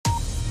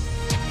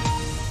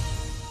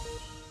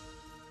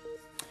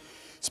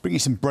Bring you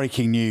some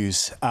breaking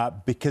news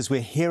because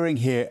we're hearing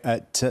here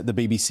at the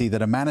BBC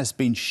that a man has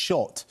been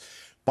shot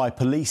by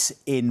police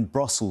in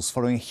Brussels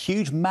following a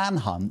huge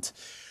manhunt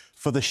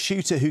for the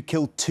shooter who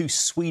killed two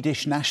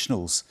Swedish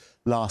nationals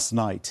last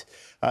night.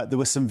 There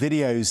were some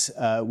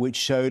videos which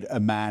showed a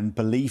man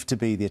believed to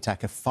be the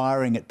attacker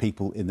firing at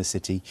people in the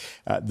city.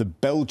 The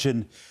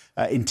Belgian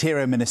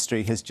Interior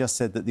Ministry has just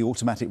said that the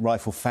automatic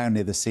rifle found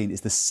near the scene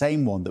is the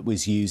same one that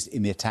was used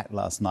in the attack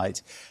last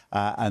night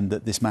and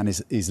that this man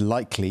is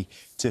likely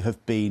to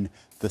have been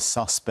the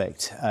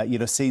suspect.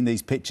 You'd have seen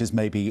these pictures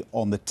maybe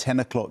on the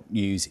 10 o'clock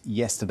news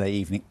yesterday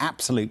evening.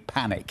 Absolute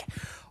panic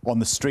on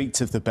the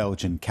streets of the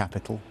Belgian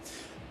capital.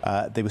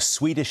 They were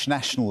Swedish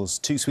nationals,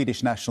 two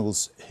Swedish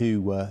nationals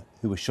who were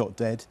shot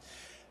dead.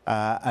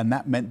 And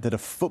that meant that a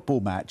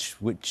football match,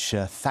 which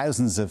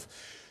thousands of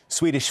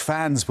Swedish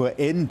fans were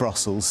in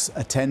Brussels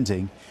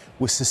attending,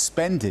 was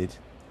suspended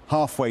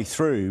halfway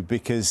through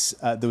because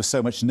there was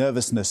so much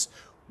nervousness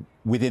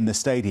within the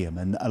stadium.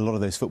 And a lot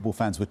of those football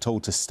fans were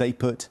told to stay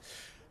put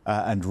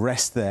and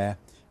rest there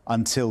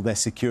until their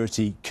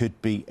security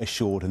could be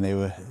assured, and they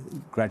were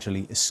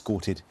gradually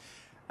escorted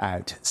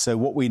out. So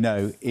what we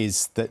know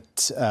is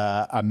that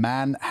a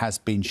man has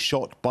been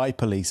shot by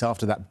police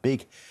after that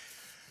big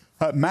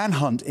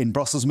manhunt in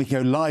Brussels. We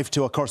can go live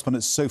to our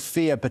correspondent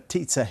Sofia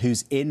Batista,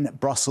 who's in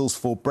Brussels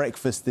for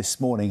breakfast this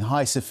morning.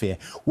 Hi, Sofia.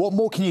 What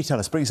more can you tell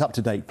us? Bring us up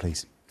to date,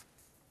 please.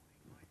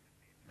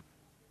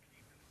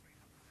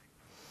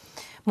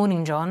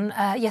 Morning, John.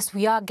 Yes,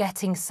 we are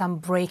getting some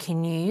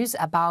breaking news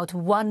about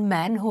one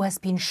man who has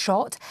been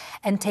shot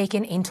and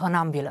taken into an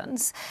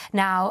ambulance.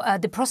 Now,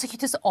 the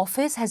prosecutor's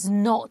office has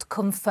not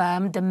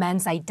confirmed the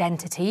man's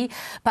identity,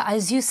 but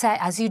as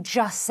you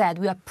just said,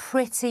 we are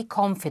pretty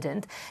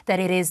confident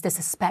that it is the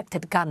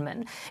suspected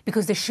gunman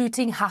because the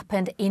shooting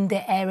happened in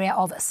the area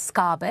of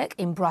Schaerbeek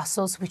in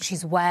Brussels, which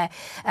is where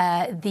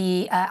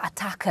the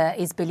attacker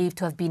is believed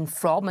to have been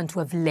from and to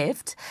have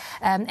lived.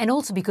 And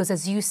also because,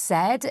 as you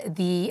said,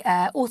 the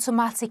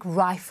automatic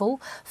rifle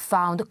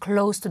found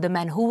close to the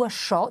man who was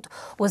shot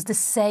was the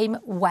same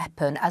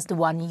weapon as the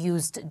one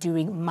used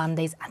during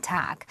Monday's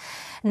attack.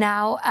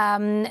 Now,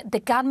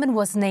 the gunman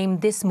was named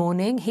this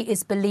morning. He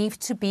is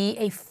believed to be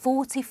a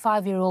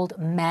 45-year-old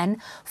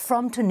man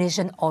from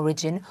Tunisian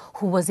origin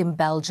who was in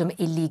Belgium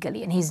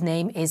illegally, and his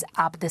name is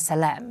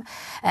Abdesalem.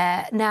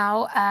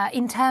 Now,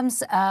 in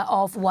terms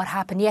of what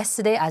happened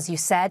yesterday, as you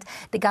said,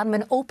 the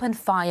gunman opened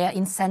fire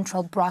in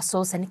central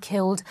Brussels and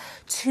killed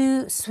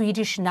two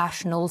Swedish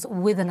nationals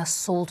with an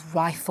assault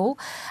rifle.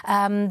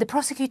 The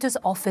prosecutor's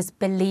office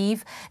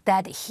believe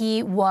that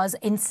he was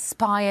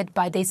inspired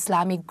by the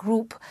Islamic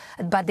group,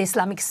 by the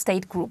Islamic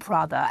State group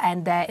rather,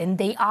 and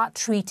they are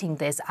treating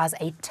this as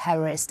a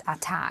terrorist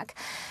attack.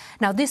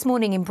 Now, this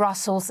morning in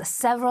Brussels,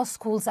 several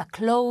schools are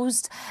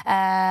closed.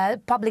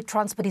 Public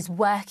transport is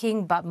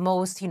working, but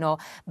most,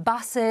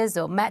 buses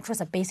or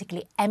metros are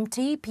basically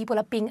empty. People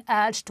are being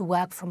urged to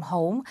work from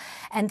home.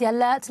 And the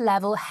alert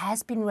level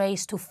has been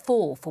raised to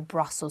 4 for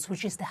Brussels,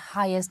 which is the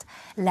highest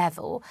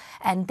level.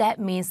 And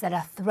that means that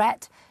a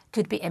threat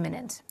could be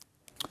imminent.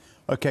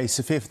 OK,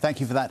 Sophia,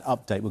 thank you for that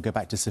update. We'll go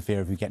back to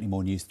Sophia if we get any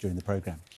more news during the programme.